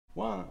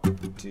1,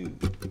 2,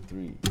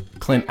 3.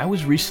 Clint, I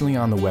was recently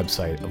on the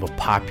website of a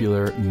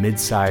popular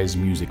mid-sized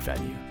music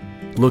venue,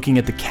 looking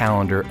at the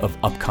calendar of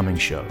upcoming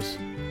shows.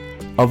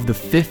 Of the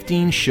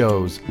 15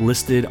 shows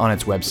listed on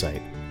its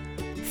website,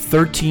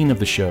 13 of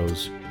the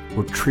shows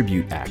were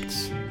tribute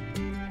acts.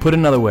 Put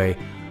another way,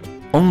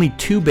 only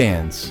 2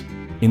 bands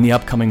in the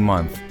upcoming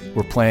month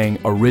were playing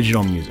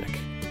original music.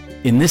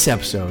 In this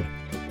episode,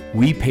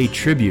 we pay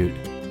tribute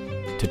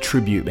to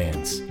tribute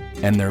bands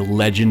and their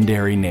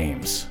legendary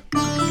names.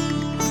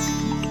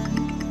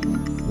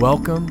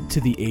 Welcome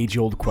to The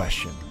Age-Old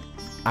Question.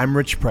 I'm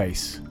Rich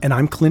Price. And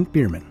I'm Clint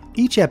Bierman.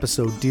 Each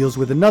episode deals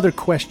with another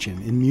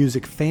question in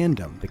music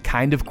fandom. The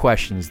kind of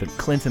questions that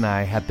Clint and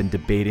I have been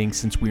debating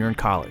since we were in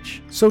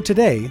college. So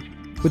today,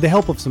 with the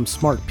help of some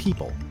smart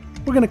people,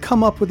 we're going to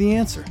come up with the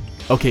answer.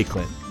 Okay,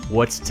 Clint,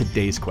 what's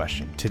today's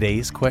question?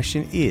 Today's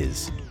question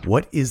is,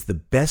 what is the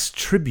best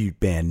tribute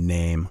band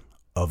name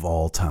of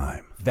all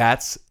time?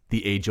 That's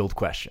the age-old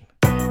question.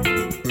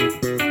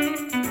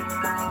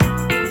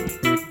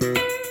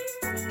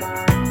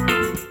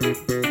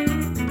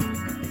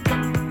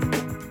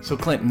 So,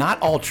 Clint, not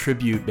all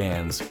tribute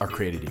bands are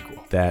created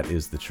equal. That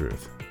is the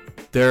truth.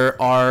 There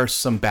are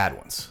some bad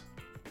ones.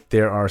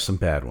 There are some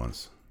bad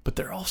ones. But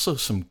there are also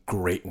some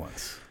great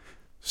ones.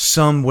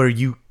 Some where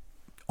you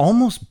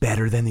almost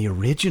better than the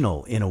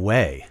original in a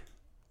way,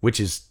 which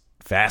is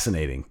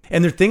fascinating.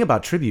 And the thing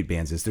about tribute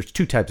bands is there's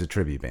 2 types of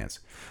tribute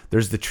bands.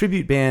 There's the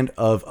tribute band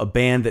of a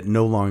band that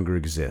no longer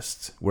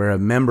exists, where a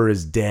member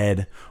is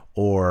dead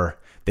or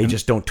they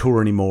just don't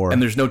tour anymore.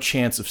 And there's no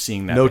chance of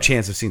seeing that. No band.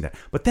 chance of seeing that.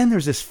 But then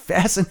there's this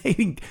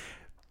fascinating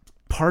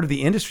part of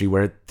the industry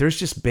where there's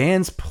just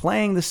bands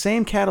playing the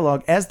same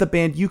catalog as the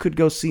band you could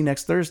go see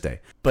next Thursday.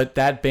 But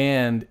that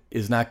band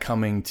is not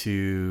coming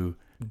to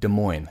Des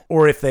Moines.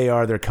 Or if they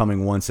are, they're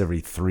coming once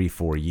every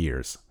 3-4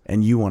 years.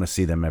 And you want to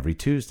see them every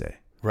Tuesday.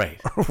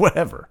 Right. Or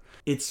whatever.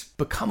 It's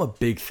become a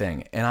big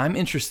thing. And I'm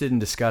interested in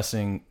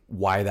discussing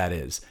why that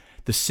is.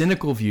 The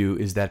cynical view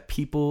is that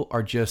people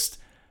are just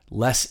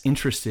less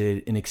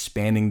interested in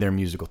expanding their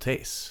musical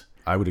tastes.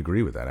 I would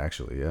agree with that,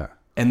 actually, yeah.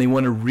 And they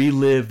want to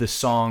relive the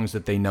songs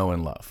that they know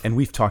and love. And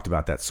we've talked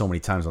about that so many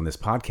times on this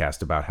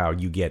podcast about how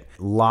you get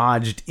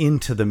lodged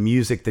into the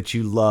music that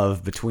you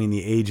love between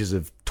the ages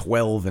of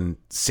 12 and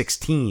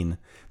 16.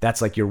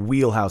 That's like your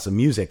wheelhouse of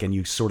music, and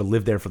you sort of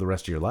live there for the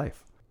rest of your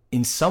life.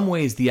 In some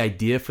ways, the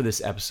idea for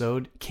this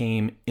episode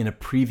came in a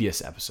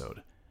previous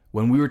episode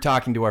when we were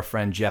talking to our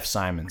friend Jeff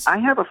Simons. I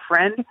have a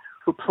friend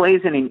who plays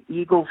in an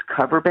Eagles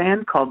cover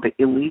band called the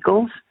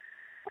Illegals,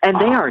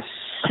 and they are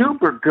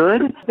super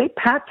good. They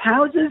packed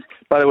houses.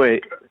 By the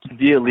way,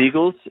 the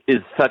Illegals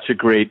is such a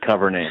great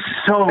cover name.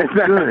 So Isn't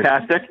that good.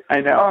 fantastic?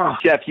 I know.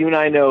 Jeff, you and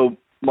I know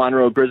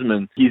Monroe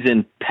Brisman. He's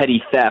in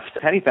Petty Theft.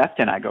 Petty Theft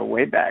and I go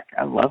way back.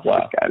 I love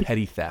those guys.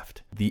 Petty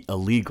Theft, the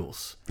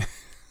Illegals.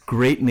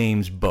 Great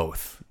names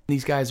both.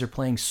 These guys are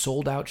playing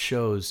sold-out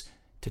shows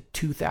to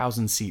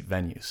 2,000-seat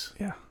venues.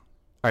 Yeah.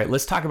 All right,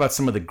 let's talk about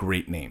some of the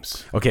great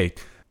names. Okay,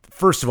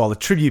 first of all, the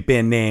tribute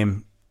band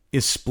name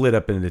is split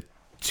up into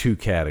 2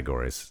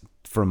 categories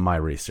from my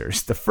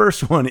research. The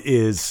first one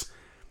is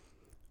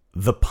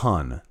the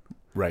pun.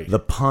 Right. The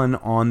pun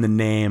on the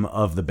name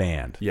of the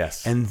band.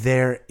 Yes. And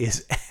there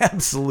is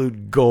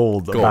absolute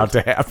gold about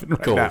to happen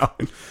right now.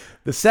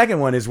 The second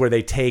one is where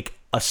they take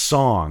a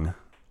song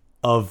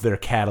of their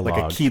catalog.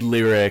 Like a key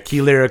lyric.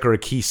 Key lyric or a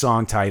key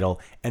song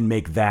title and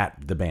make that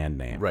the band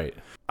name. Right.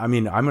 I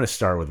mean, I'm going to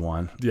start with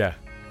one. Yeah.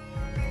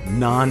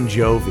 Non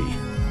Jovi.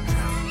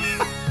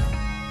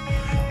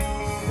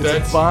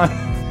 It's a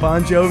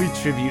Bon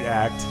Jovi tribute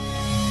act.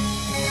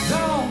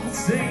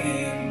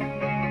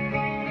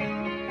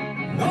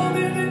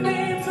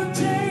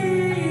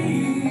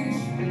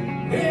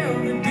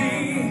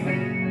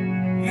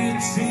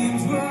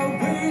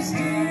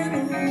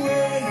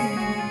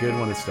 Good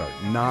one to start.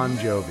 Non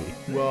Jovi.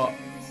 Well,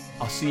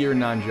 I'll see your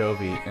Non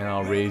Jovi and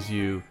I'll raise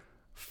you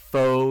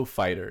Faux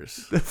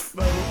Fighters. The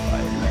Faux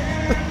Fighters.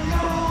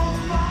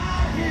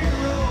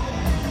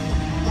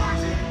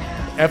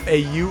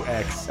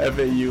 F-A-U-X.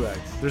 F-A-U-X.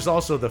 There's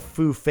also the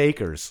Foo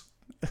Fakers.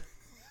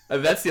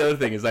 That's the other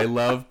thing is I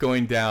love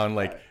going down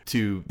like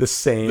to the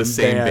same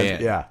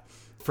band. Yeah.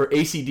 For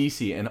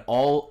AC/DC, an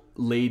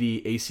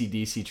all-lady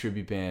AC/DC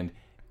tribute band,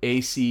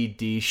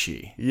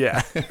 AC/DC.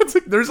 Yeah. It's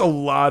like, there's a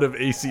lot of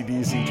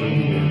AC/DC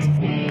tribute bands.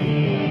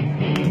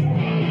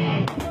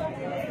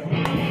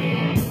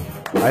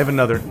 I have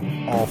another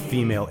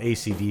all-female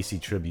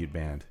AC/DC tribute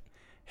band.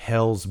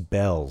 Hell's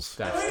Bells.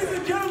 Ladies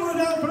and gentlemen,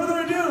 without further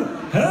ado,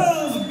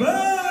 Hell's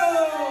Bells!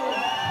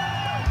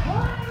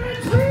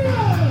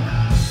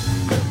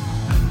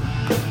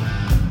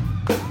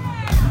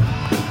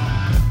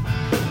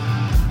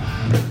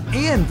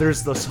 And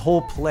there's this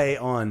whole play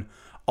on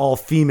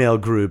all-female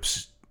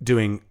groups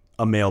doing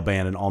a male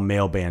band and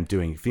all-male band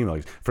doing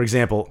female. For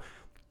example,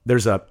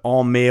 there's an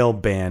all-male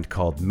band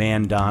called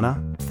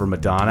Mandana for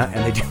Madonna,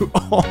 and they do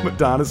all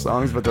Madonna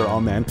songs, but they're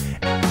all men.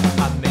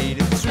 I made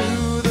it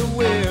through the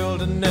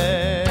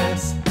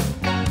wilderness.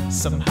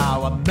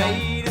 Somehow I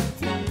made it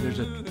through. There's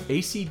an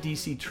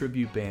AC/DC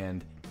tribute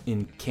band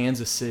in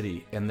Kansas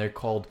City, and they're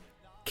called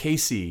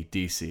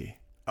KC/DC.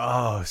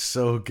 Oh,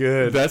 so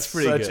good. That's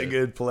pretty Such good. a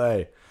good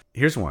play.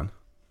 Here's one.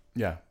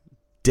 Yeah.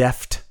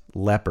 Deft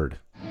Leopard.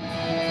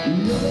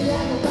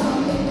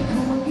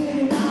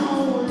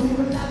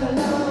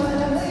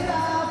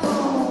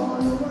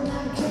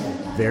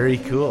 Very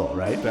cool,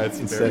 right? That's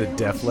instead very of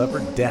Def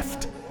Leppard,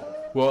 Deft.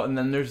 Well, and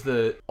then there's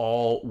the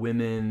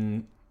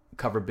all-women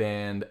cover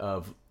band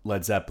of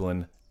Led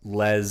Zeppelin,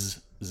 Les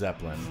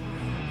Zeppelin.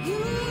 You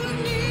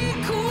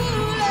need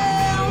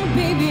cooling,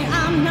 baby,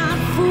 I'm not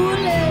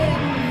fooling.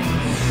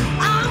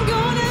 I'm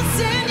gonna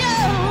send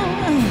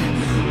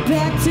you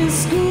back to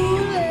school.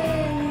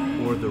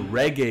 Or the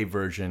reggae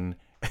version,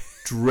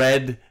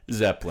 Dread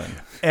Zeppelin.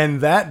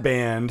 And that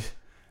band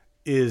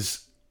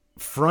is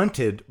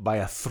fronted by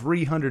a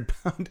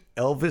 300-pound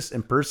Elvis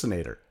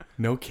impersonator.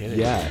 No kidding.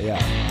 Yeah.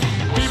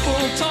 People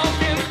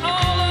talking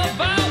all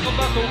about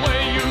the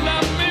way you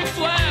left me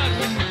flat.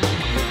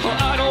 Well,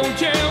 I don't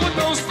care what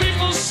those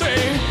people say.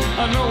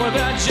 I know where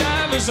that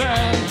jive is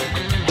at.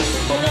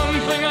 But one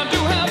thing I do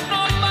have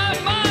on my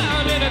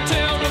mind, and it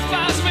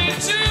terrifies me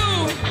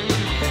too.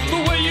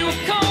 The way you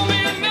call me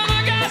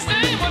another guy's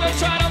name when I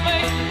try to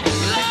make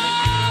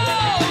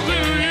love to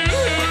you.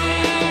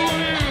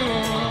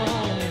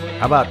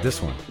 How about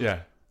this one? Yeah.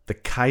 The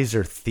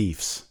Kaiser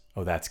Thieves.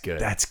 Oh, that's good.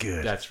 That's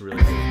good. That's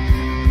really good.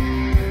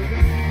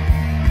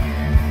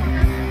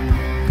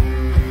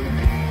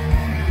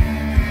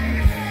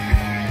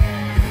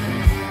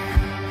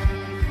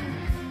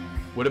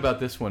 What about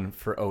this one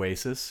for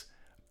Oasis?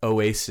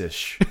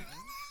 Oasis.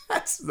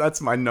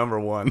 That's my number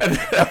one.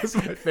 That was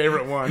my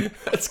favorite one.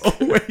 That's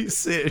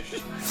Oasis.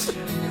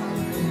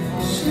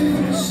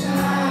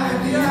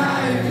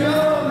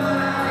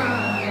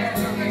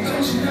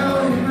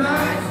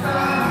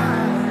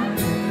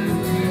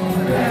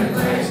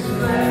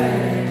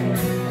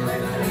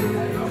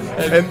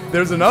 And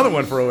there's another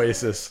one for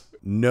Oasis.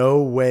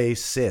 No Way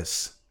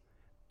Sis.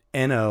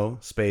 N-O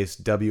space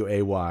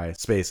W-A-Y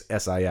space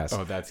S-I-S.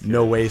 Oh, that's good.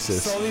 No Way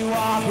Sis. Slowly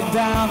walking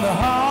down the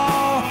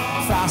hall,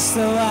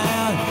 faster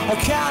than a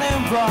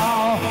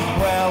cannonball.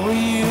 Where were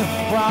you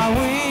while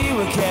we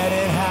were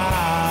getting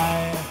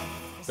high?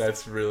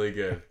 That's really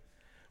good.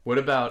 What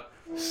about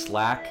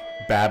Slack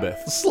Babbitt?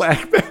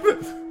 Slack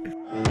Babbitt.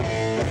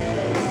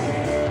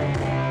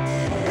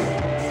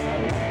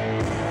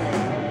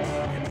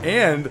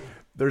 And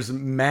there's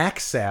Mac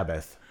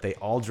Sabbath. They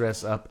all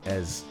dress up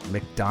as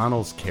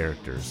McDonald's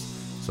characters.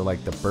 So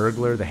like the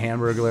burglar, the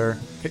hamburglar,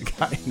 a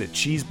guy in a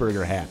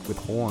cheeseburger hat with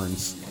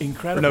horns.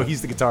 Incredible. Or no,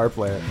 he's the guitar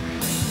player.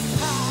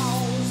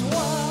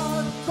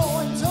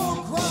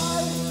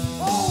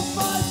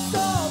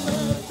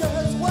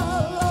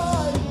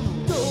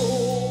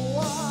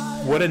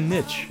 What a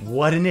niche.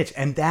 What a niche.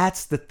 And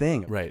that's the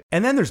thing. Right.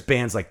 And then there's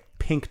bands like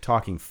Pink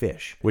Talking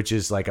Fish, which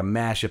is like a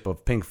mashup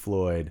of Pink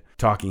Floyd,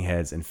 Talking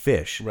Heads, and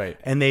Fish. Right.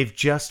 And they've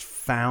just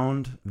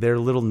found their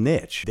little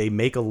niche. They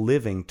make a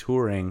living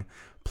touring,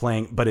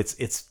 playing, but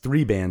it's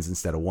three bands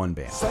instead of one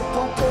band.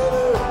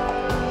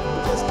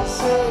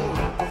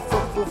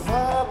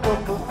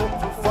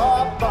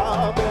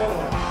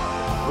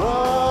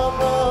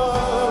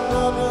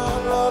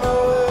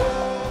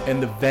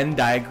 And the Venn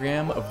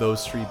diagram of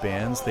those three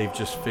bands, they've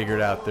just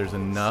figured out there's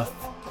enough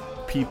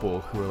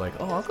people who are like,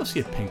 oh, I'll go see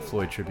a Pink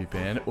Floyd tribute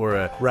band or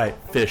a Right.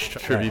 Fish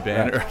tribute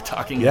band right. or a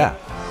Talking Yeah.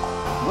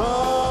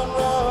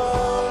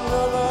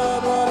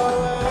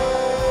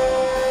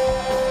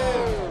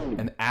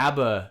 An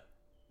ABBA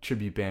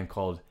tribute band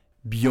called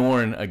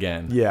Bjorn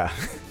Again. Yeah.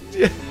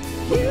 You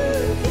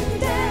can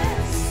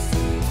dance,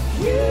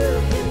 you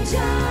can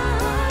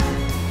jive,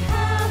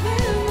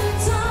 having the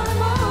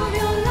time of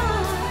your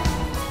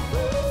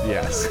life.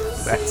 Yes.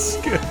 That's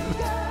good.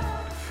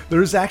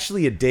 There's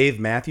actually a Dave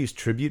Matthews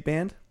tribute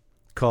band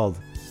called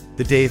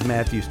the Dave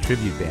Matthews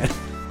Tribute Band.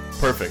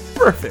 Perfect.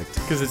 Perfect.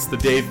 Because it's the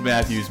Dave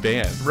Matthews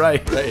Band.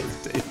 Right. Dave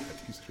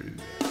Matthews Tribute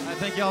Band. I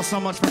thank y'all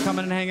so much for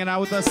coming and hanging out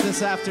with us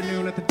this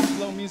afternoon at the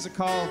Diplo Music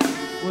Hall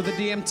with the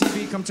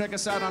DMTV. Come check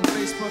us out on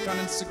Facebook, on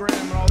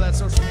Instagram, and all that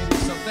social media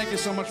stuff. Thank you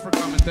so much for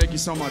coming. Thank you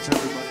so much,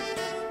 everybody.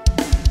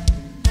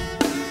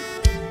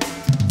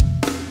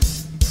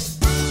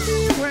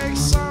 He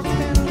wakes up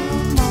in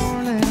the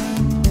morning,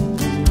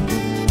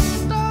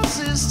 does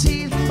his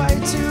teeth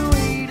bite to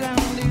eat, and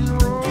he's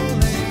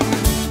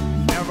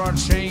rolling. Never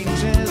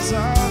changes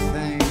a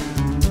thing.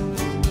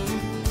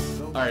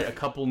 All right, a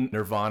couple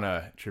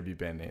Nirvana tribute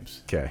band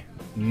names. Okay.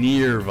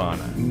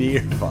 Nirvana.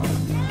 Nirvana.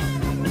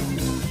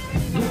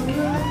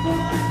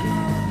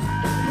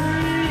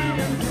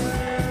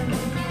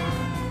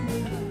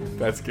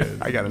 That's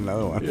good. I got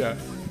another one. Yeah.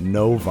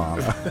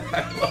 Novana.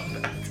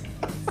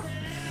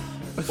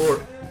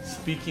 Or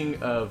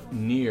speaking of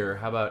near,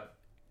 how about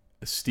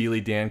a Steely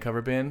Dan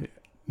cover band?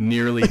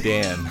 Nearly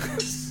Dan.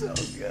 So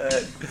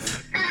good.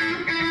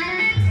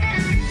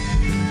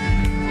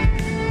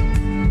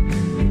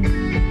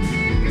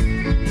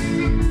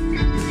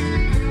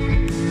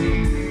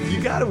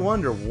 You gotta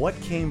wonder what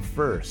came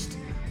first,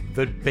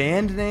 the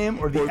band name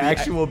or the Or the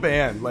actual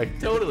band. Like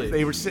Totally.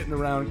 they were sitting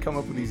around and come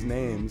up with these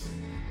names.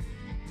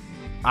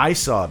 I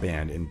saw a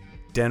band in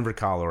Denver,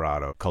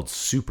 Colorado called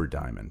Super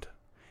Diamond,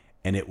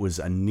 and it was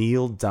a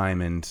Neil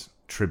Diamond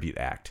tribute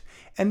act.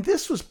 And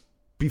this was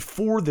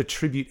before the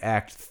tribute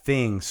act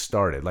thing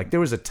started. Like, there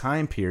was a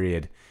time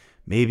period,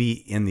 maybe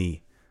in the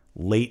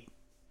late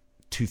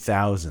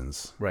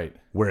 2000s, Right.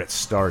 where it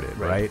started,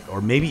 right?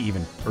 Or maybe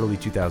even early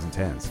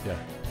 2010s. Yeah.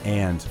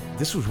 And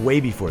this was way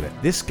before that.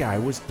 This guy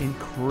was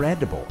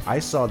incredible. I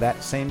saw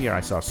that same year.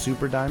 I saw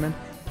Super Diamond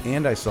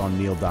and I saw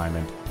Neil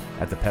Diamond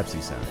at the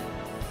Pepsi Center.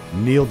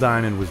 Neil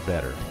Diamond was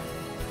better,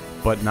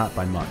 but not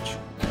by much.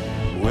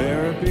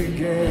 Where it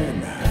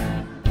began,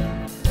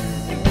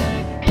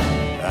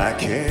 I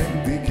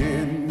can't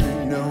begin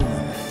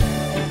knowing,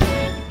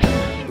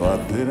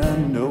 but then I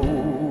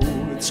know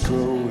it's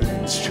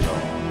growing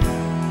strong.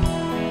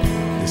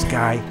 This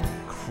guy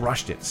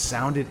crushed it.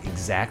 Sounded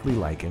exactly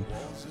like him.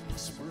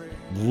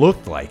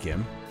 Looked like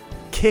him.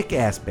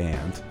 Kick-ass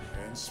band.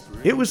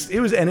 It was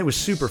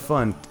super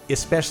fun,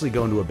 especially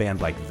going to a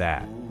band like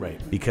that. Right.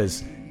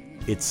 Because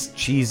it's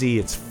cheesy,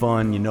 it's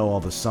fun, you know all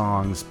the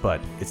songs, but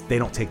they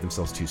don't take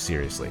themselves too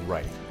seriously.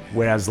 Right.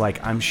 Whereas,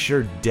 like, I'm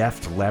sure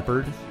Def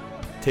Leppard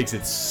Takes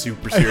it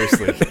super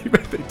seriously.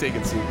 they take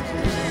it super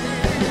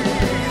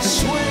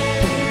seriously.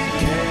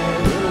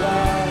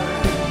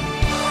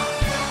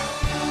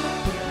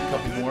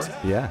 Couple more.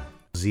 Yeah.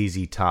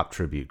 ZZ Top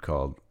tribute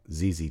called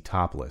ZZ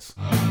Topless.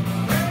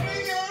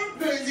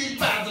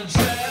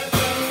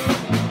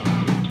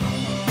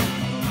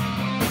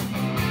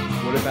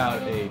 What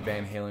about a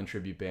Van Halen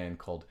tribute band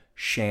called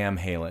Sham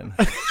Halen?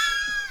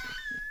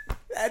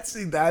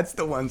 That's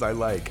the ones I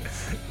like.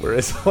 Where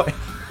it's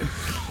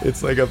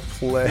like a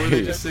play. Where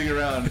they just sing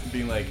around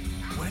being like,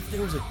 what if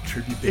there was a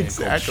tribute band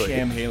Exactly. called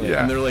Sham Halen?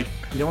 Yeah. And they're like,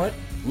 you know what?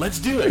 Let's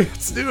do it.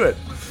 Let's do it.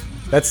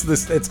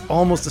 It's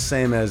almost the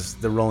same as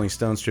the Rolling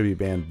Stones tribute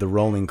band, the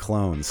Rolling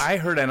Clones. I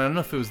heard, and I don't know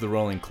if it was the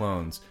Rolling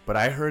Clones, but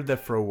I heard that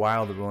for a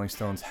while the Rolling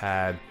Stones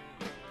had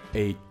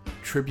a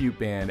tribute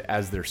band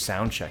as their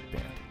soundcheck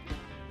band.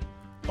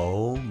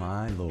 Oh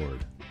my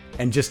lord.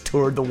 And just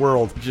toured the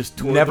world. Just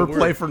toured Never the play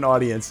world. for an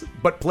audience,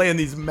 but play in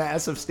these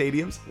massive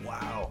stadiums.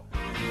 Wow.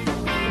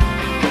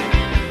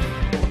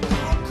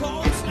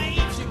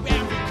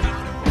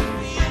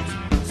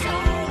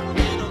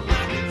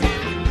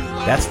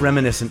 That's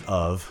reminiscent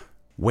of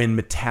when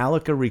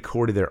Metallica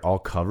recorded their All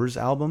Covers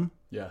album.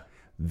 Yeah.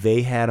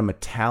 They had a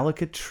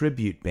Metallica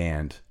tribute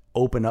band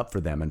open up for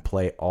them and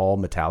play all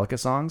Metallica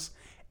songs,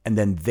 and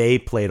then they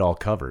played all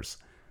covers.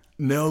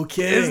 No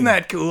kidding. Isn't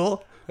that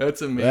cool?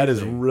 That's amazing. That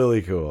is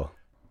really cool.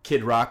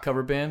 Kid Rock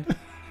cover band,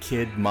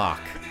 Kid Mock.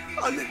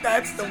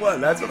 That's the one.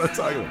 That's what I'm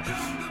talking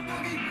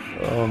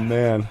about. Oh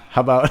man,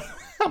 how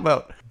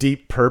about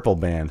Deep Purple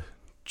band,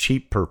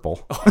 Cheap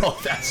Purple? Oh,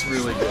 that's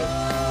really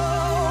good.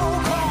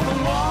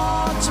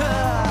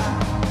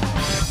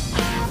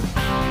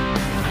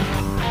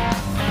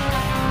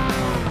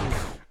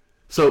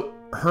 So,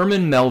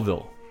 Herman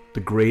Melville,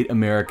 the great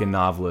American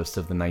novelist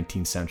of the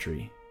 19th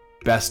century,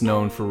 best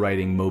known for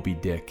writing Moby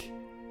Dick,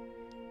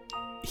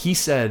 he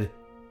said,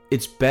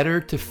 "It's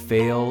better to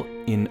fail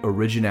in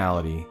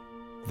originality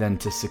than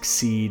to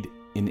succeed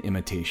in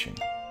imitation."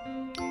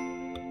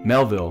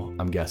 Melville,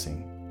 I'm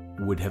guessing,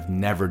 would have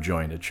never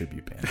joined a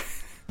tribute band.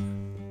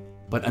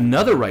 But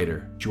another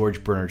writer,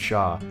 George Bernard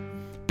Shaw,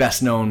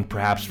 best known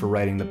perhaps for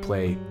writing the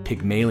play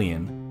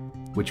Pygmalion,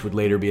 which would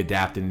later be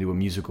adapted into a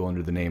musical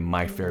under the name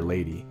My Fair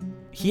Lady,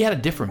 he had a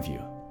different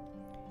view.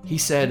 He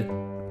said,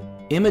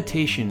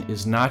 "Imitation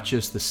is not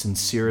just the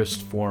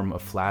sincerest form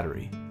of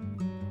flattery,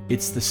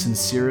 it's the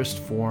sincerest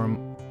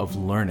form of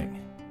learning."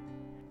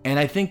 And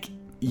I think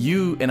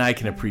you and I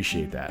can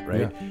appreciate that,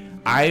 right? Yeah.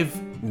 I've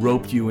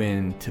roped you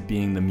into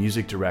being the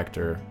music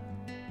director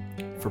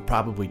for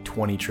probably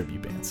 20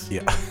 tribute bands.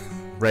 Yeah.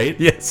 Right?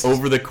 Yes.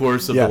 Over the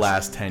course of Yes. the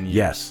last 10 years.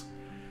 Yes.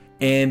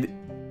 And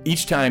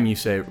each time you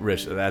say,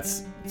 "Rich,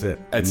 that's it.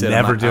 That's it.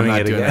 Never I'm doing not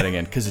it doing again." that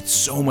again." Because it's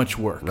so much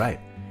work. Right.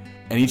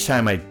 And each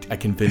time I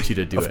convince you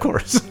to do it. Of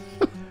course.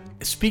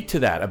 Speak to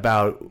that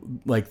about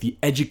like the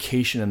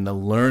education and the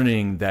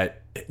learning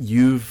that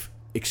you've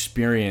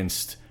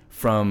experienced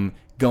from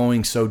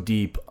going so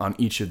deep on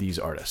each of these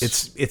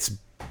artists. It's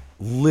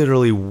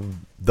literally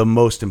the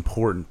most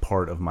important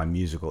part of my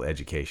musical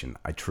education.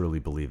 I truly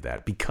believe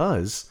that,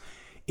 because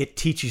it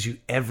teaches you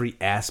every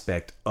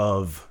aspect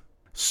of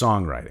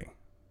songwriting.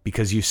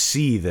 Because you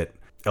see that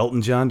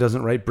Elton John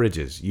doesn't write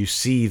bridges. You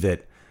see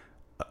that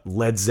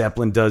Led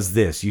Zeppelin does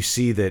this. You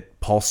see that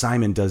Paul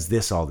Simon does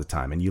this all the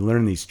time. And you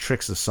learn these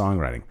tricks of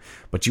songwriting.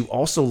 But you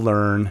also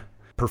learn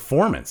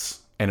performance.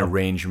 And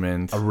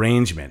arrangement.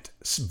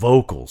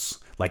 Vocals,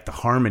 like the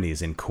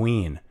harmonies in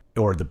Queen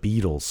or the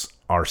Beatles,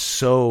 are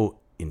so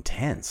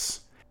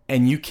intense.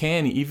 And you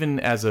can, even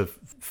as a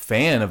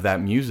fan of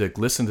that music,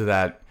 listen to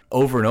that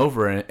over and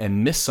over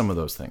and miss some of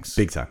those things.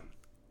 Big time.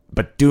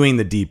 But doing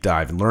the deep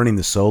dive and learning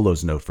the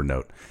solos note for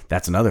note,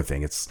 that's another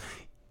thing.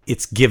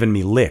 It's given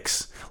me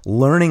licks.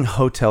 Learning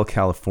Hotel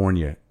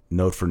California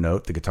note for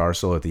note, the guitar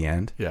solo at the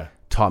end, Yeah.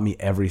 taught me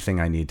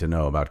everything I need to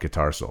know about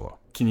guitar solo.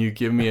 Can you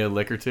give me a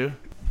lick or two?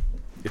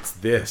 It's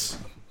this.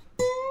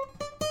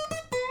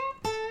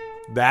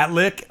 That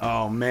lick?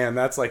 Oh man,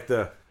 that's like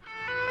the...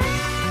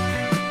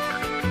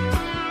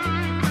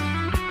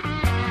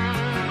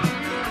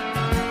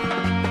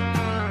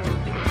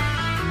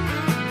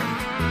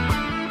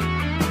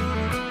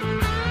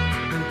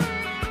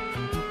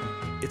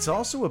 It's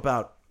also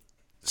about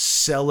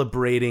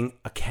celebrating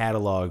a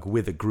catalog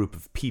with a group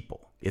of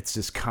people. It's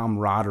this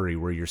camaraderie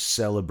where you're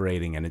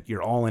celebrating and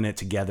you're all in it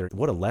together.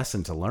 What a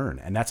lesson to learn.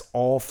 And that's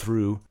all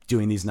through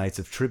doing these nights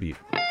of tribute.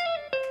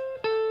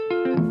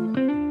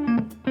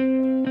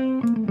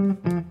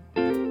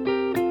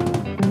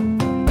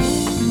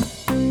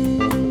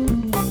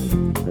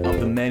 Of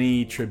the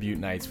many tribute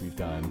nights we've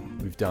done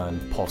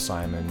Paul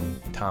Simon,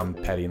 Tom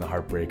Petty and the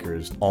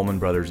Heartbreakers, Allman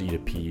Brothers Eat a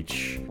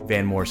Peach,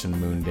 Van Morrison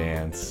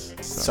Moondance,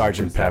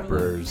 Sgt.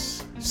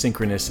 Pepper's,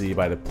 Synchronicity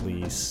by the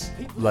Police,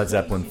 Led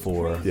Zeppelin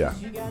 4, Yeah.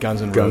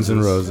 Guns N' Guns N'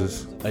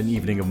 Roses, Roses. An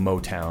Evening of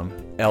Motown,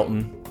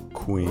 Elton,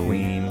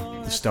 Queen.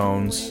 The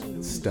Stones,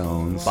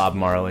 Stones. Bob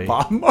Marley,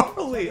 Bob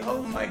Marley.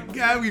 Oh my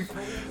God.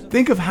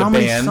 Think of how The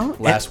many Band, songs.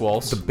 Last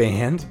Waltz. The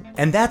Band.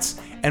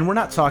 And we're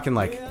not talking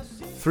like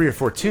 3 or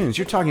 4 tunes.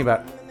 You're talking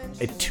about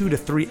a 2 to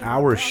 3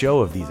 hour show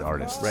of these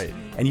artists. Right.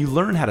 And you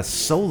learn how to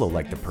solo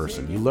like the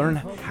person. You learn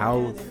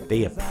how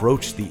they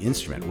approach the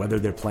instrument, whether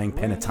they're playing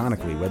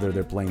pentatonically, whether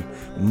they're playing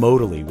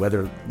modally,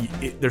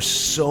 there's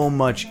so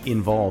much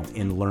involved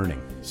in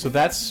learning. So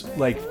that's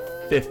like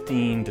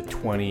 15 to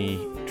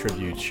 20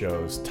 tribute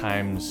shows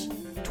times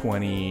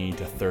 20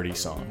 to 30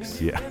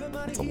 songs. Yeah.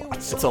 It's a lot.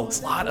 It's a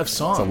lot of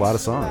songs. It's a lot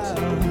of songs.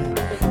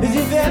 As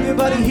if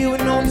everybody here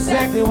would know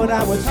exactly what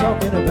I was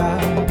talking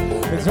about.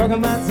 We're talking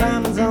about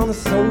diamonds on the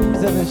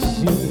soles of the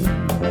shoes.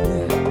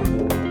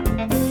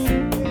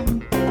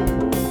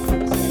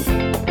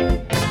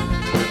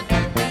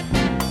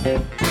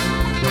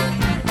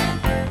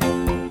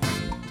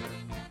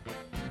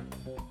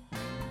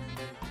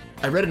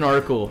 I read an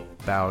article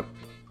about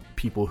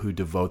people who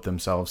devote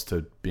themselves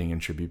to being in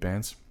tribute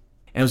bands.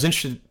 And I was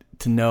interested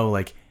to know,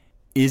 like,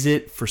 is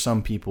it for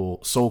some people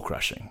soul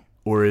crushing,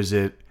 or is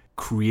it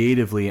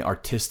creatively and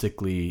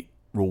artistically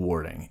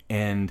rewarding?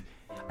 And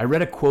I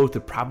read a quote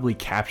that probably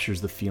captures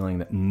the feeling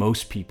that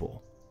most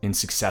people in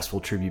successful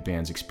tribute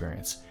bands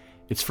experience.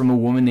 It's from a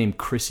woman named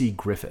Chrissy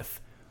Griffith,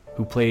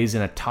 who plays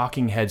in a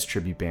Talking Heads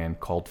tribute band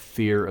called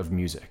Fear of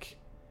Music.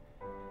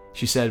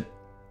 She said,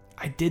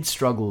 I did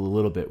struggle a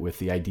little bit with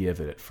the idea of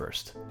it at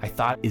first. I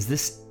thought, is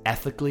this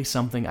ethically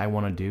something I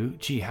want to do?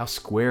 Gee, how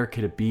square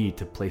could it be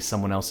to play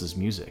someone else's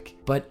music?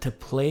 But to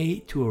play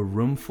to a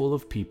room full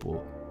of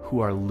people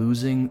who are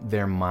losing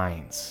their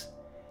minds,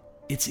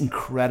 it's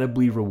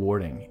incredibly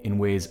rewarding in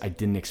ways I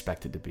didn't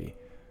expect it to be.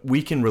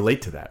 We can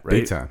relate to that,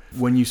 right? Big time.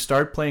 When you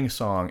start playing a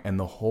song and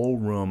the whole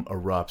room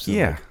erupts, and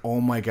Yeah. like,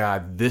 oh my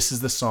God, this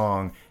is the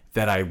song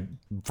that I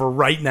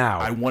right now.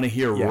 I want to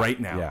hear Yeah, right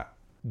now. Yeah.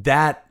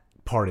 That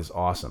part is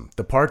awesome.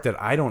 The part that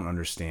I don't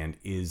understand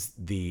is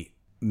the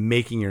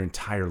making your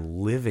entire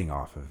living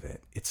off of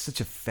it. It's such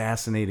a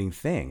fascinating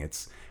thing.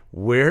 It's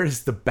where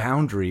is the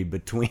boundary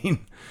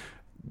between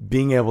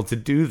being able to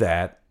do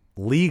that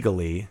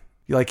legally?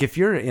 Like if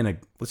you're in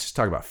let's just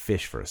talk about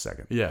Phish for a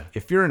second. Yeah.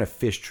 If you're in a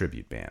Phish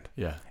tribute band.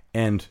 Yeah.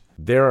 And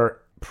there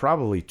are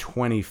probably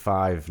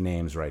 25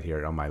 names right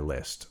here on my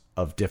list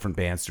of different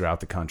bands throughout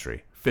the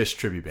country. Phish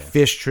tribute band.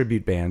 Phish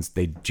tribute bands.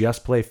 They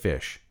just play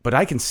Phish. But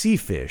I can see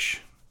Phish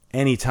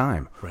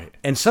anytime. Right.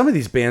 And some of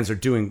these bands are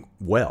doing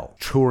well,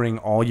 touring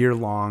all year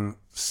long,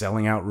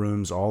 selling out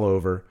rooms all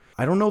over.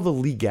 I don't know the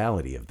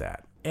legality of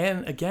that.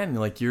 And again,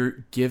 like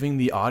you're giving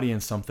the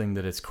audience something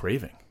that it's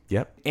craving.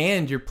 Yep.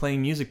 And you're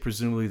playing music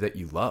presumably that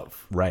you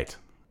love. Right.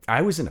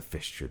 I was in a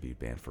Phish tribute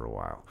band for a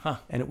while. Huh.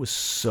 And it was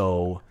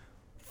so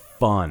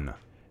fun.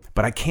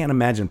 But I can't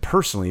imagine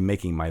personally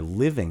making my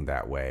living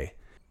that way.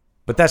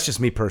 But that's just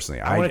me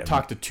personally. I want to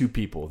talk to 2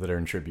 people that are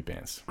in tribute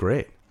bands.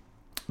 Great.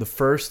 The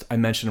first, I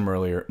mentioned him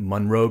earlier,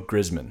 Monroe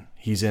Grisman.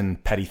 He's in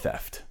Petty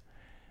Theft,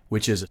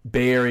 which is a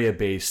Bay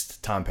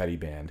Area-based Tom Petty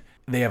band.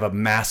 They have a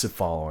massive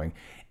following,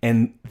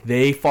 and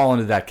they fall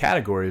into that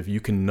category of you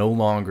can no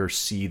longer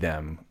see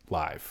them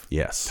live.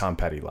 Yes. Tom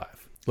Petty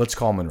live. Let's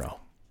call Monroe.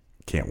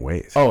 Can't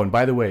wait. Oh, and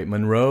by the way,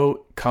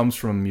 Monroe comes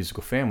from a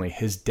musical family.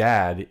 His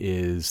dad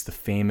is the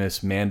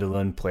famous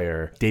mandolin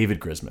player David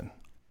Grisman.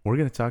 We're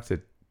going to talk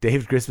to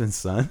David Grisman's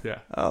son? Yeah.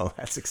 Oh,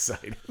 that's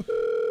exciting.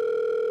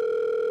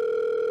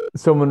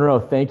 So Monroe,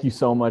 thank you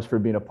so much for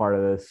being a part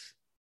of this.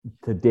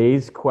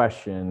 Today's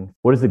question,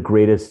 what is the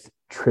greatest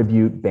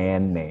tribute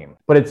band name?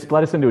 But it's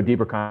led us into a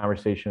deeper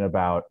conversation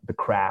about the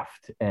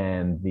craft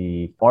and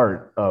the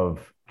art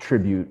of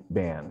tribute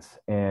bands.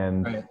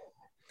 And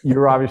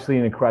you're obviously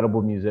an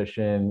incredible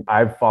musician.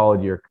 I've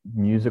followed your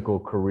musical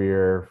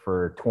career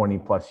for 20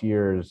 plus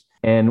years.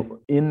 And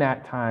in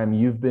that time,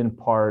 you've been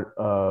part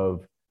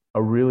of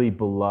a really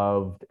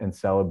beloved and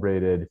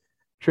celebrated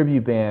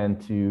tribute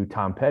band to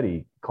Tom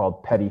Petty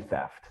called Petty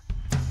Theft.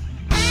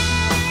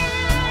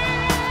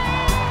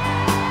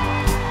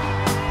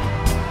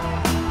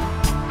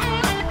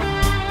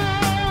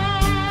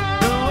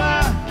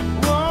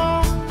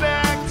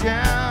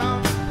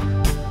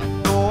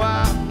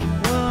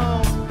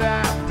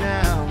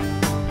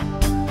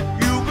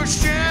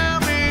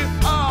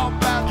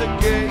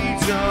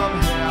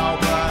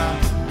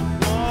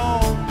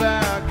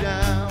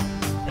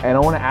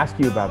 ask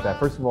you about that.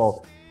 First of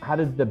all, how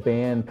did the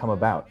band come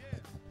about?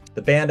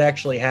 The band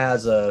actually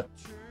has a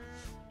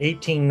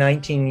 18,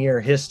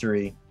 19-year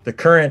history. The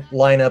current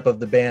lineup of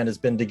the band has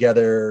been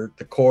together,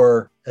 the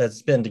core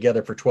has been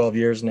together for 12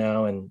 years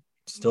now and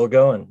still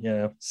going, you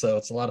know, so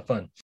it's a lot of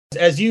fun.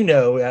 As you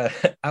know,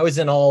 I was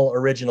in all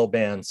original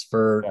bands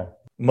for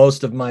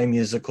most of my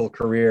musical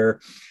career.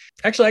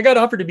 Actually, I got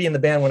offered to be in the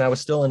band when I was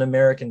still in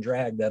American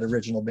Drag, that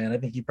original band. I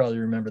think you probably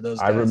remember those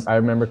guys. I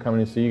remember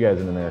coming to see you guys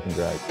in American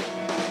Drag.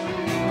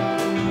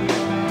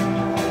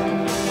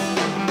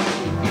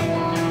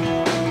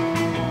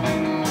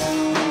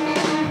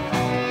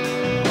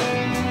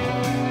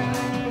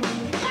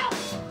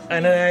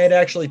 And I had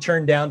actually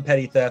turned down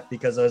Petty Theft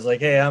because I was like,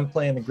 hey, I'm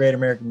playing the Great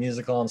American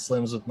Music Hall and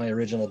Slims with my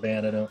original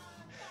band. I don't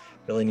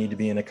really need to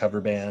be in a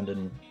cover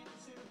band.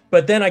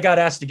 But then I got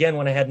asked again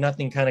when I had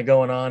nothing kind of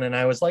going on. And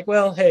I was like,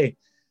 well, hey,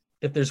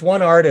 if there's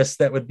one artist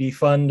that would be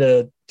fun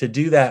to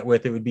do that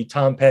with, it would be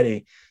Tom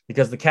Petty,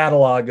 because the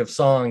catalog of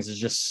songs is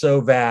just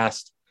so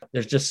vast.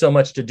 There's just so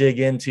much to dig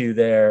into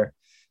there.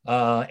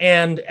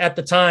 And at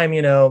the time,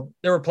 you know,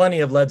 there were plenty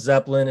of Led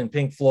Zeppelin and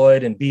Pink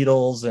Floyd and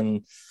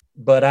Beatles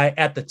but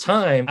at the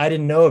time, I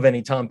didn't know of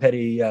any Tom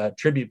Petty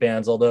tribute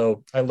bands,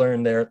 although I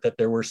learned that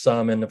there were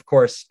some. And of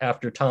course,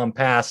 after Tom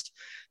passed,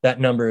 that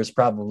number has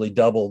probably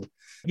doubled.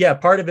 Yeah,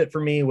 part of it for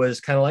me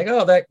was kind of like,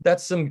 oh,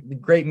 that's some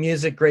great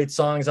music, great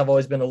songs. I've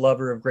always been a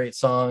lover of great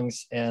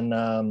songs. And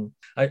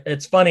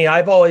it's funny,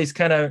 I've always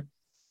kind of,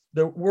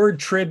 the word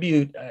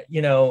tribute,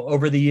 you know,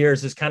 over the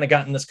years has kind of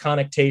gotten this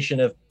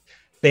connotation of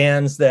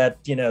bands that,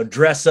 you know,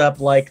 dress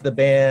up like the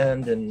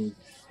band and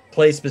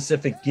play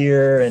specific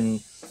gear,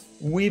 and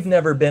we've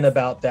never been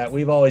about that.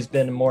 We've always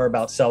been more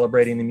about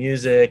celebrating the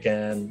music.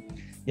 And,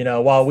 you know,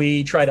 while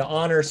we try to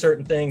honor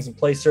certain things and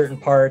play certain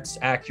parts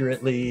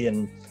accurately,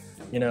 and,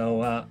 you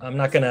know, I'm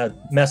not going to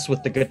mess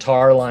with the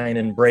guitar line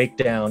and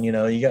breakdown, you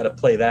know, you got to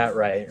play that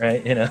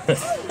right, you know.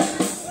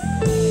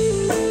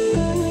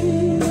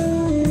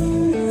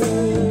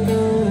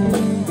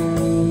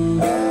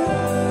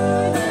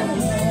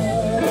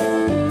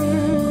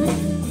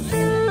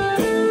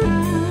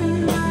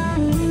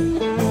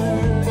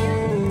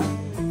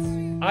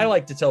 I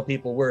like to tell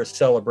people we're a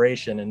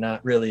celebration and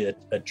not really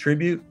a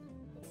tribute.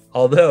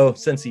 Although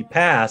since he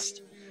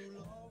passed,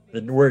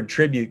 the word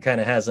tribute kind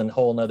of has a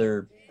whole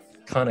nother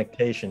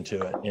connotation to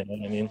it. You know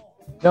what I mean?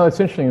 No, it's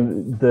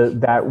interesting.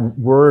 That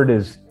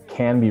word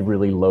can be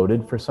really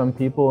loaded for some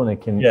people, and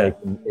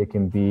it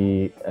can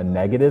be a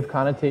negative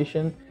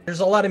connotation. There's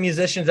a lot of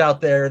musicians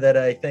out there that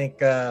I think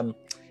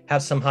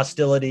have some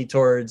hostility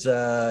towards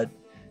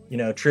you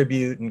know,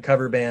 tribute and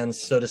cover bands,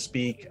 so to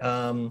speak.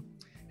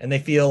 And they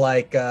feel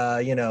like,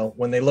 you know,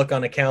 when they look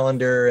on a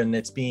calendar and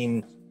it's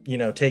being, you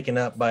know, taken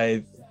up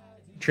by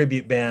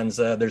tribute bands,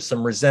 there's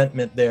some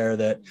resentment there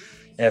that,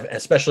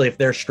 especially if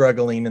they're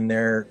struggling in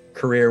their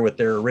career with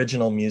their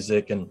original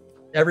music. And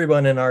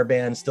everyone in our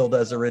band still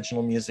does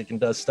original music and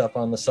does stuff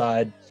on the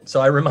side.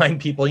 So I remind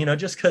people, you know,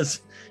 just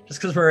because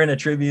we're in a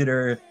tribute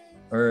or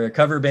a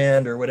cover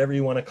band or whatever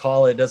you want to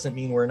call it, doesn't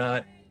mean we're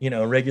not, you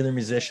know, regular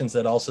musicians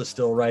that also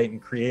still write and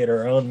create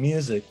our own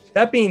music.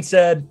 That being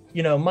said,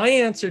 you know, my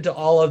answer to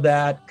all of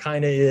that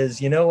kind of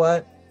is, you know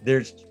what?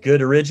 There's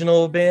good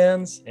original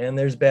bands and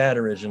there's bad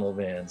original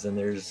bands, and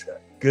there's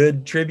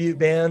good tribute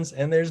bands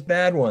and there's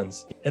bad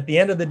ones. At the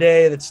end of the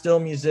day, that's still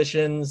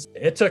musicians.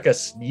 It took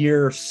us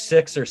year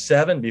 6 or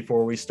 7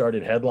 before we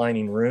started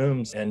headlining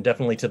rooms, and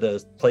definitely to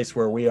the place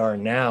where we are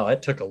now,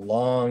 it took a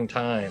long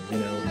time, you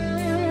know.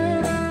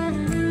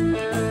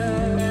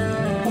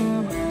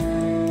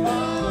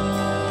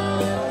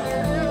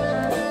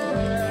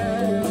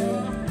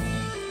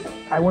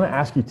 I want to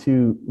ask you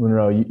too,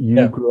 Monroe,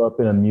 you grew up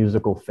in a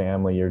musical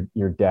family.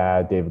 Your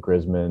dad, David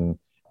Grisman.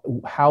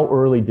 How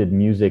early did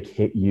music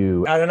hit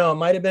you? I don't know. It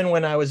might have been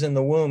when I was in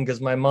the womb,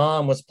 because my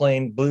mom was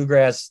playing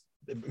bluegrass.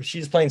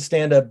 She's playing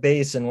stand-up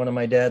bass in one of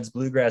my dad's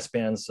bluegrass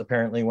bands,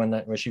 apparently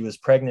when she was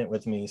pregnant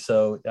with me.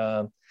 So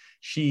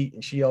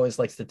she always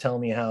likes to tell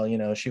me how, you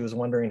know, she was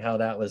wondering how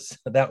that was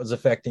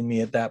affecting me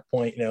at that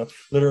point. You know,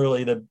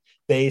 literally the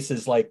bass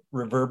is like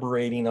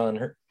reverberating on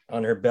her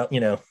belt,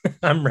 you know.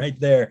 I'm right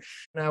there.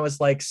 And I was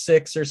like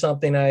 6 or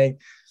something.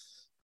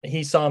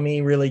 He saw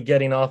me really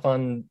getting off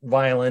on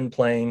violin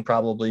playing,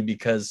 probably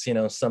because, you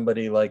know,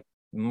 somebody like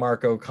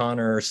Mark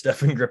O'Connor or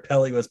Stefan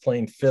Grappelli was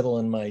playing fiddle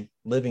in my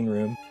living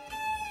room.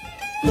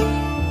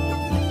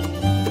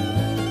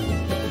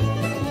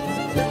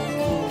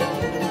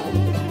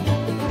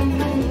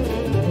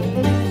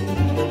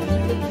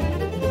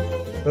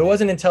 But it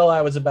wasn't until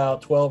I was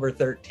about 12 or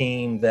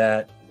 13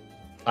 that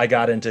I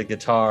got into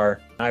guitar.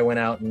 I went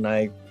out and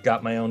I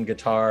got my own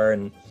guitar,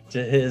 and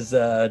to his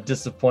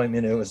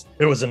disappointment,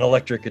 it was an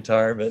electric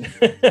guitar. But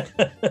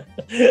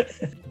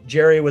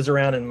Jerry was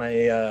around in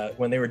my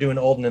when they were doing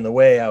Old and in the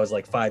Way. I was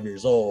like 5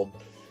 years old,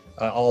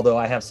 although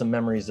I have some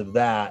memories of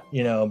that,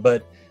 you know.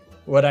 But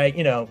what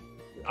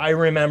I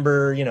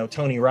remember, you know,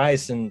 Tony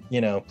Rice and,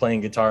 you know, playing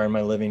guitar in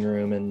my living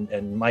room,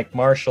 and Mike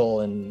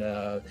Marshall and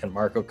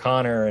Mark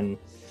O'Connor, and,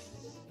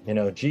 you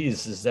know,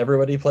 geez, does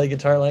everybody play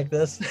guitar like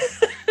this?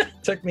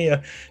 took me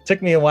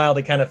a while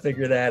to kind of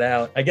figure that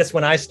out. I guess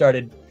when I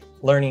started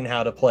learning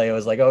how to play, I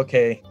was like,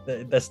 okay,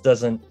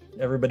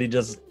 everybody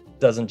just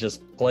doesn't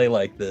just play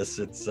like this.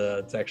 It's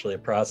actually a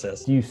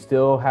process. Do you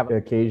still have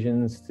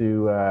occasions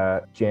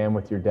to jam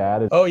with your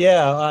dad? Oh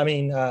yeah, I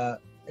mean,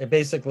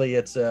 basically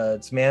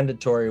it's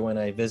mandatory when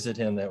I visit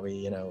him that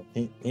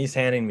he's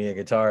handing me a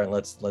guitar and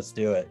let's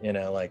do it,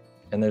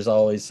 and there's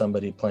always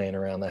somebody playing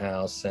around the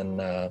house.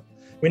 And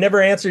we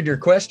never answered your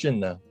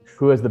question though.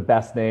 Who has the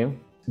best name?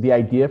 The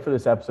idea for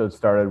this episode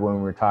started when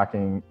we were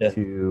talking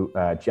to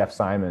Jeff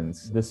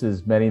Simons. This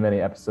is many, many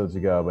episodes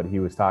ago, but he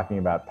was talking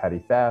about Petty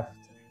Theft,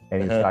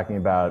 and he was talking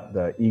about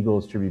the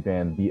Eagles tribute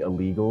band, The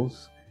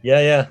Illegals.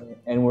 Yeah.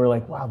 And we're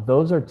like, wow,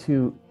 those are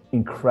two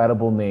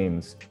incredible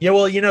names. Yeah,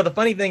 well, the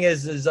funny thing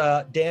is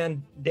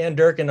Dan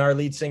Durkin, our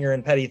lead singer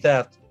in Petty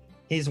Theft,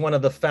 he's one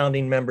of the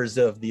founding members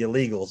of The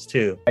Illegals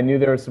too. I knew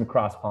there was some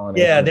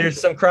cross-pollination. Yeah,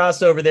 there's some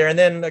crossover there. And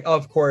then,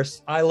 of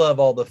course, I love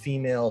all the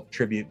female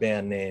tribute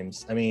band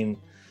names. I mean,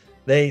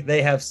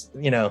 they have,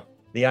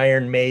 the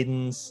Iron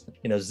Maidens,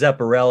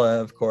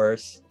 Zepparella, of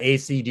course,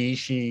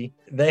 AC/DC.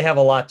 They have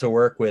a lot to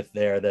work with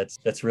there.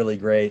 That's really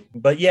great.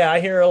 But yeah,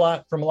 I hear a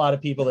lot from a lot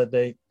of people that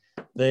they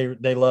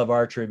love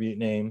our tribute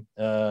name.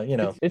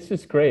 It's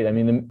just great. I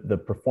mean, the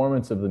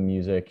performance of the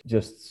music,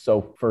 just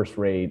so first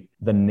rate.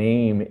 The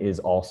name is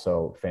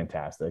also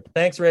fantastic.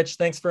 Thanks, Rich.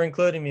 Thanks for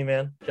including me,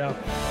 man. Ciao.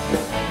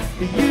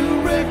 You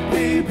wreck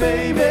me,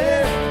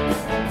 baby.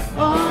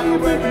 Oh, you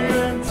bring me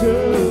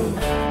into.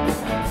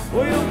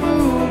 Well, you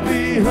move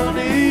me,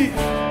 honey.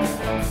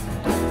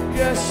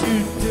 Yes,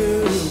 you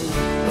do.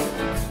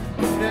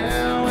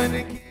 Now and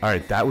again. All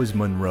right, that was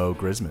Monroe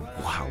Grisman.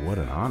 Wow, what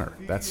an honor.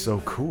 That's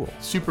so cool.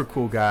 Super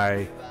cool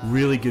guy,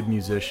 really good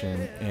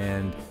musician,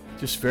 and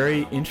just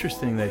very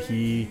interesting that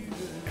he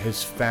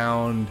has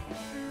found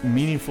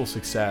meaningful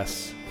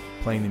success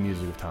playing the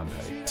music of Tom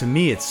Petty. To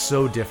me, it's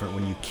so different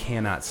when you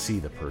cannot see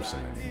the person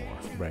anymore.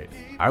 Right.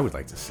 I would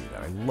like to see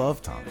that. I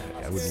love Tom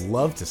Petty. I would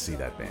love to see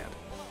that band.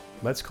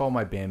 Let's call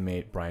my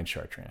bandmate Brian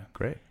Chartrand.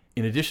 Great.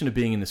 In addition to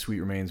being in The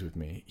Sweet Remains with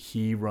me,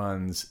 he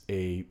runs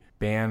a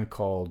band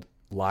called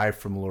Live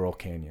from Laurel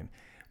Canyon,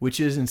 which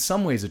is in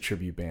some ways a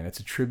tribute band. It's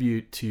a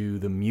tribute to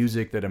the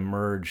music that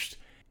emerged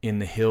in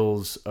the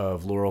hills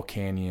of Laurel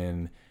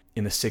Canyon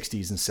in the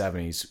 60s and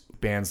 70s.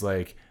 Bands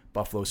like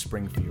Buffalo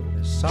Springfield.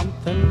 There's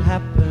something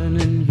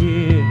happening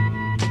here,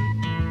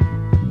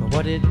 but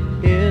what it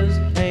is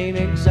ain't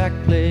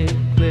exactly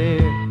clear.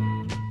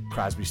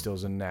 Crosby,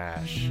 Stills and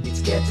Nash.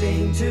 It's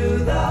getting to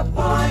the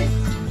point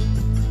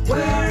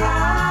where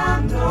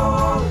I'm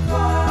no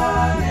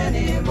fun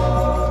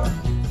anymore.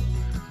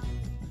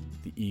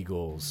 The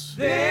Eagles.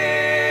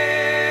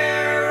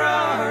 There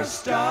are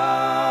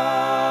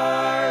stars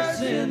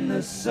in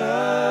the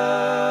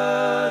southern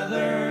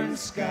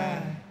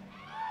sky,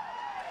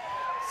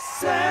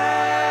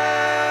 southward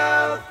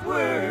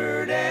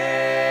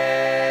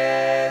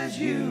as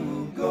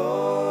you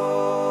go.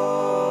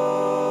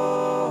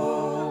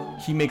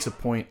 He makes a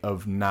point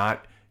of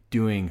not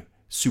doing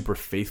super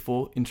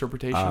faithful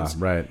interpretations.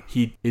 Right.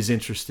 He is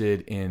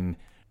interested in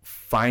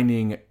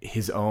finding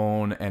his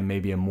own and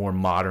maybe a more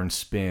modern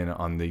spin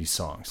on these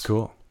songs.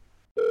 Cool.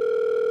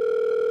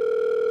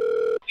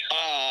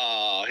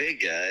 Oh, hey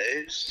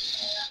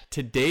guys.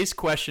 Today's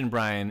question,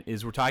 Brian,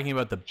 is we're talking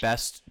about the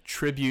best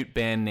tribute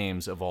band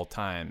names of all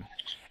time.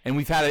 And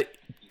we've had a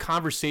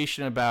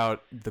conversation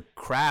about the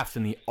craft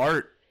and the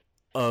art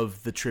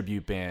of the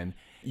tribute band.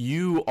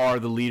 You are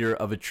the leader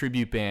of a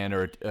tribute band,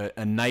 or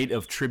a night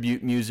of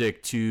tribute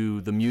music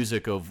to the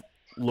music of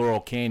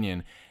Laurel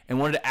Canyon, and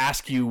wanted to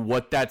ask you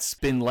what that's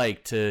been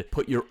like to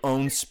put your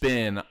own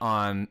spin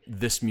on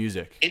this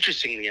music.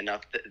 Interestingly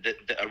enough, the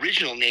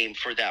original name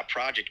for that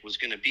project was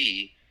going to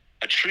be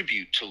a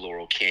tribute to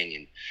Laurel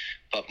Canyon.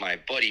 But my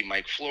buddy,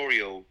 Mike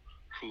Florio,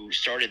 who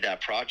started that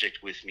project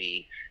with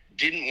me,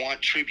 didn't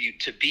want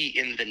tribute to be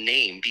in the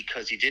name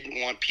because he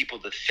didn't want people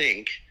to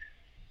think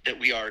that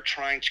we are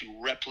trying to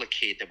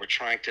replicate, that we're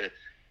trying to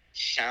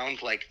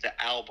sound like the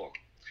album.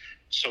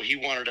 So he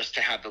wanted us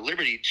to have the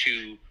liberty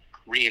to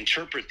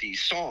reinterpret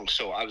these songs.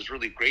 So I was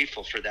really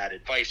grateful for that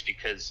advice,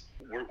 because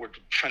we're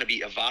trying to be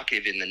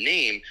evocative in the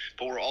name,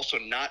 but we're also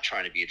not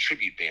trying to be a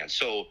tribute band.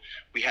 So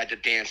we had to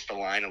dance the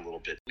line a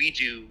little bit. We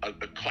do a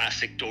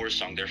classic Doors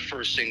song. Their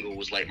first single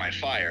was Light My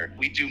Fire.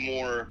 We do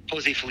more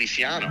Jose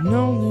Feliciano.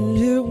 Known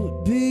that it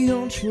would be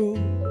untrue.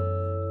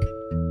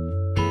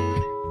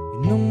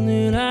 Known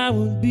that I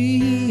would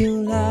be a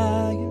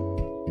liar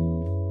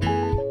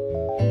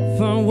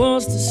if I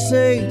was to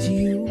say to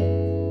you,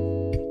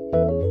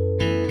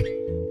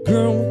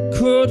 girl, we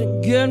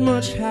couldn't get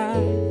much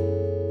higher.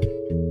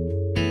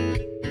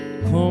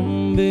 Come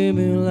on,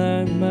 baby,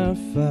 light my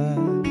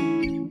fire.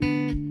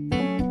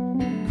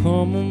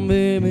 Come on,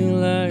 baby,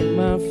 light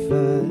my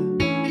fire.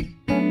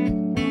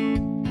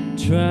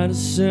 Try to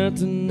set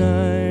the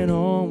night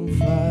on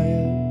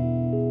fire.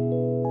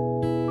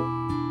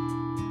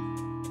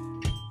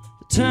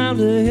 Time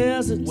to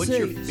hesitate. What's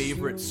your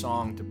favorite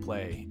song to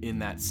play in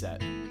that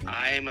set?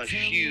 I am a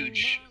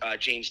huge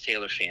James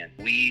Taylor fan.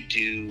 We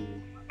do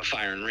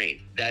Fire and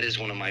Rain. That is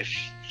one of my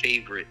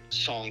favorite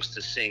songs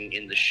to sing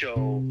in the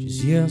show.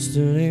 Just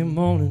yesterday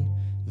morning,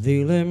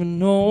 they let me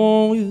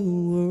know you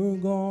were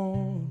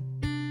gone.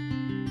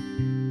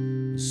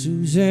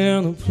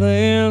 Suzanne, the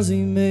plans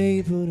he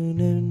made put an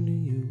end to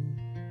you.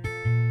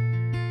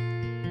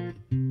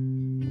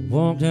 I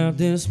walked out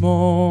this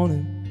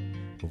morning,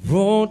 I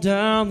wrote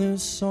down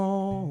this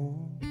song.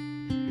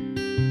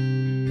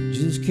 I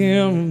just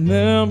can't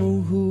remember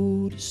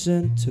who to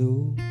send it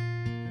to.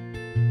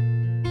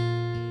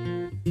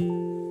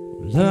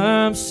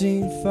 Well, I've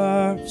seen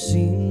fire, I've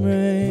seen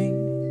rain,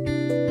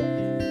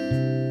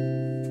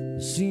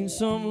 I've seen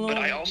some. But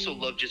I also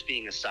love just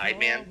being a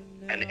sideman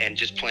and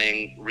just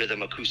playing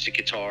rhythm acoustic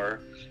guitar.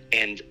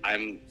 And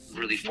I'm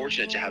really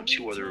fortunate to have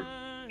two other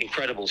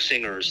incredible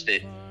singers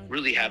that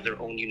really have their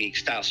own unique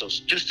style. So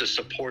just to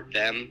support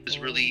them is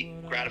really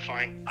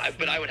gratifying.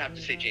 But I would have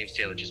to say James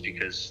Taylor, just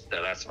because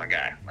that's my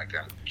guy. Like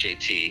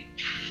JT,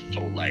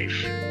 full life.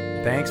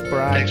 Thanks,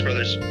 Brian. Thanks,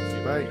 brothers.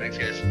 Bye. Thanks,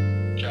 guys.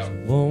 Ciao.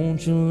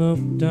 Won't you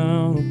look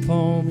down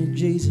upon me,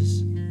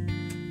 Jesus?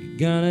 You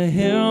gotta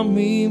help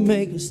me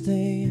make a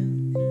stand.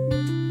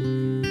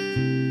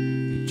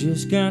 You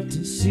just got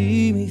to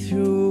see me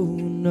through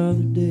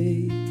another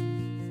day.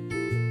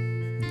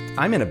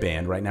 I'm in a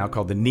band right now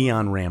called the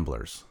Neon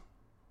Ramblers,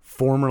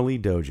 formerly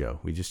Dojo.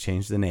 We just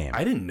changed the name.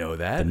 I didn't know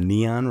that. The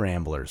Neon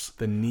Ramblers.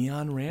 The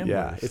Neon Ramblers.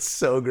 Yeah, it's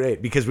so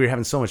great because we were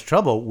having so much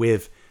trouble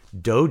with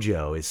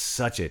Dojo is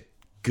such a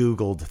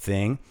Googled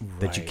thing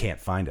that you Right. can't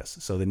find us.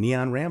 So the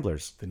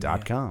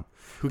neonramblers.com.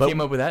 Who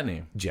came up with that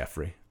name?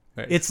 Jeffrey.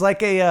 Right. It's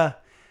like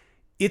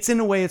it's in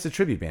a way, it's a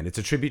tribute band. It's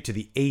a tribute to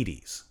the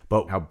 80s.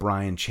 But how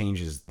Brian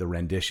changes the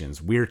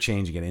renditions, we're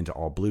changing it into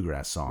all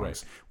bluegrass songs,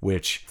 Right.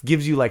 which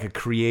gives you like a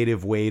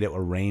creative way to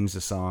arrange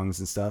the songs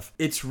and stuff.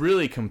 It's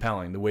really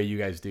compelling the way you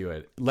guys do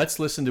it. Let's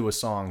listen to a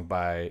song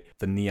by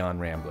the Neon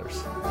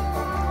Ramblers.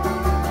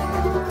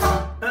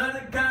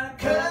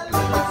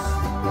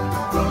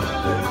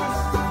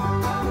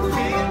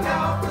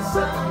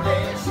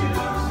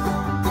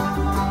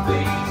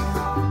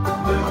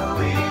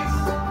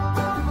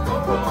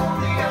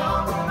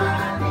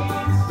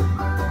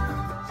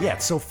 Yeah,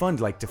 it's so fun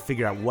to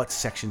figure out what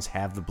sections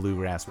have the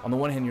bluegrass. On the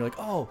one hand, you're like,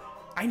 oh,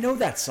 I know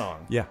that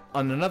song. Yeah.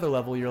 On another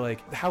level, you're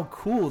like, how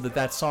cool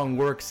that song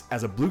works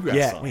as a bluegrass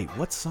Yeah, song. wait,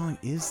 what song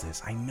is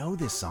this? I know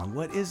this song.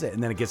 What is it?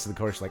 And then it gets to the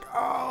chorus like, oh,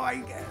 I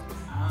get it.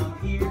 I'm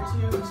here to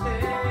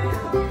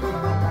tell you,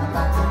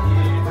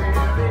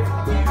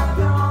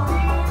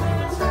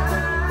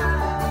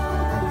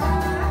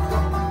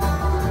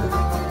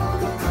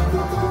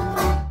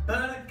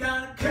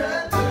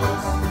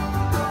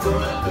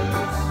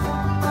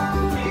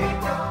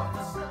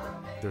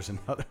 There's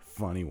another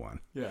funny one.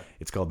 Yeah.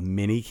 It's called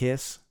Mini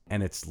Kiss,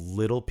 and it's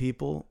little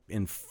people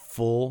in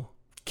full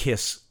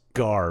Kiss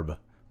garb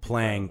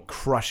playing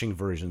crushing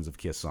versions of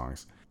Kiss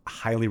songs.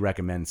 Highly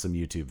recommend some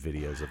YouTube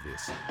videos of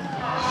this.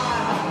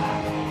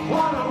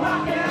 wanna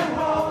rock and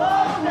roll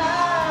all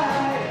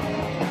night,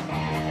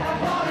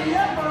 and party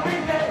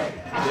every day.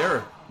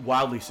 They're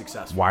wildly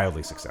successful.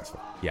 Wildly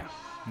successful. Yeah.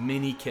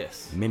 Mini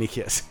Kiss. Mini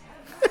Kiss.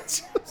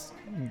 It's just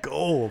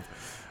gold.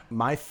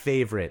 My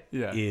favorite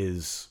Yeah.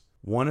 is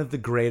one of the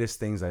greatest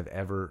things I've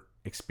ever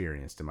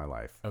experienced in my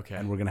life. Okay.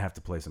 And we're going to have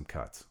to play some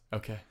cuts.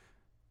 Okay.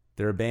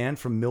 They're a band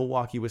from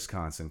Milwaukee,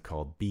 Wisconsin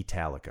called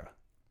Beatallica.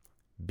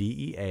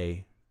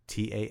 Beatallica.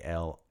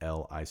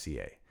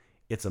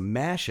 It's a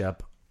mashup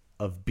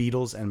of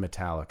Beatles and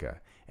Metallica.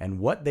 And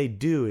what they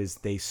do is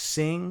they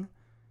sing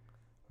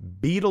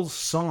Beatles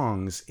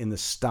songs in the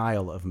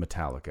style of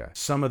Metallica.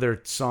 Some of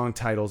their song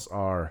titles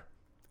are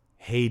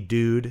Hey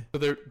Dude So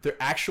they're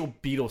actual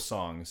Beatles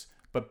songs,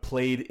 but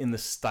played in the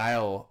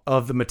style.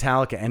 of the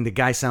Metallica. And the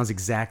guy sounds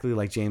exactly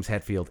like James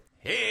Hetfield.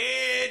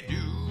 Hey,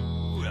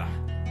 dude,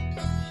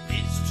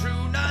 it's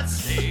true not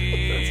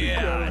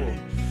sad.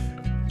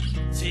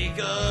 Take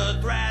a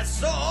brass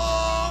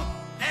song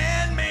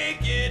and make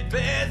it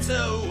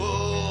better.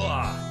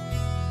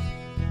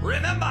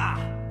 Remember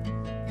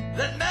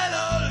that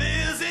metal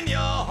is in your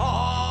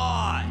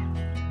heart.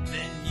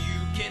 Then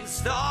you can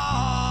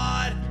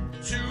start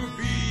to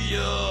be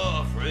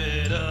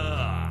afraid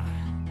of.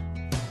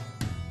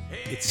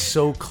 It's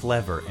so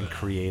clever and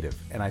creative.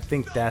 And I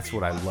think that's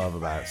what I love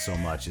about it so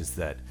much is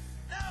that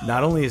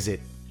not only is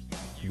it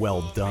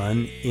well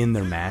done in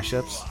their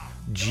mashups,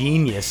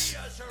 genius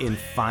in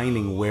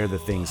finding where the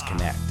things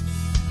connect.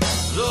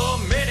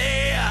 The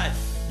minute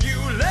you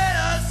let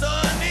us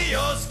under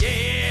your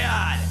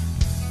skin,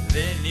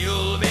 then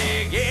you'll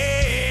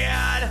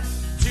begin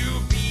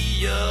to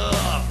be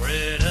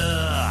afraid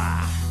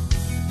of.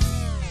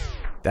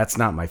 That's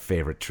not my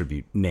favorite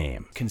tribute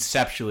name.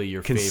 Conceptually,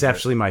 your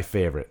Conceptually, my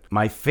favorite.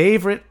 My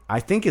favorite, I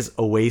think, is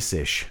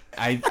Oasis.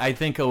 I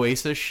think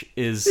Oasis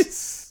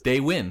is they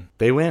win.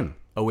 They win.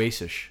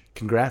 Oasis.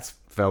 Congrats,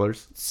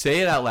 fellers. Say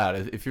it out loud.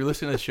 If you're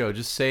listening to the show,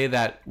 just say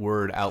that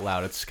word out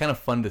loud. It's kind of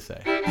fun to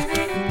say.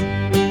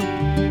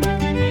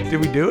 Did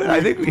we do it? I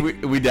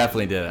think we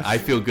definitely did it. I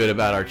feel good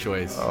about our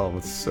choice. Oh,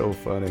 it's so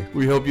funny.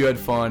 We hope you had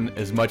fun,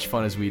 as much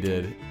fun as we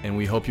did, and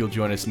we hope you'll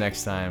join us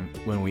next time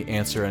when we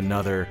answer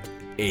another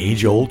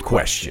age-old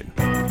question.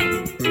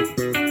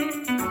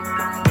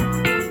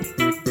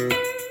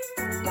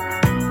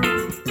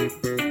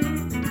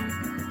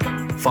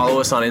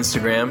 Follow us on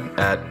Instagram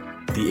at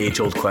The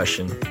Age Old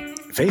Question.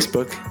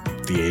 Facebook,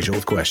 The Age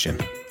Old Question.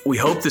 We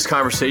hope this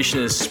conversation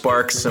has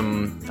sparked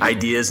some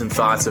ideas and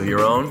thoughts of your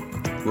own.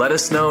 Let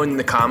us know in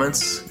the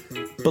comments.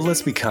 But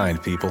let's be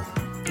kind, people.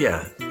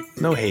 Yeah.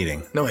 No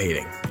hating. No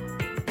hating.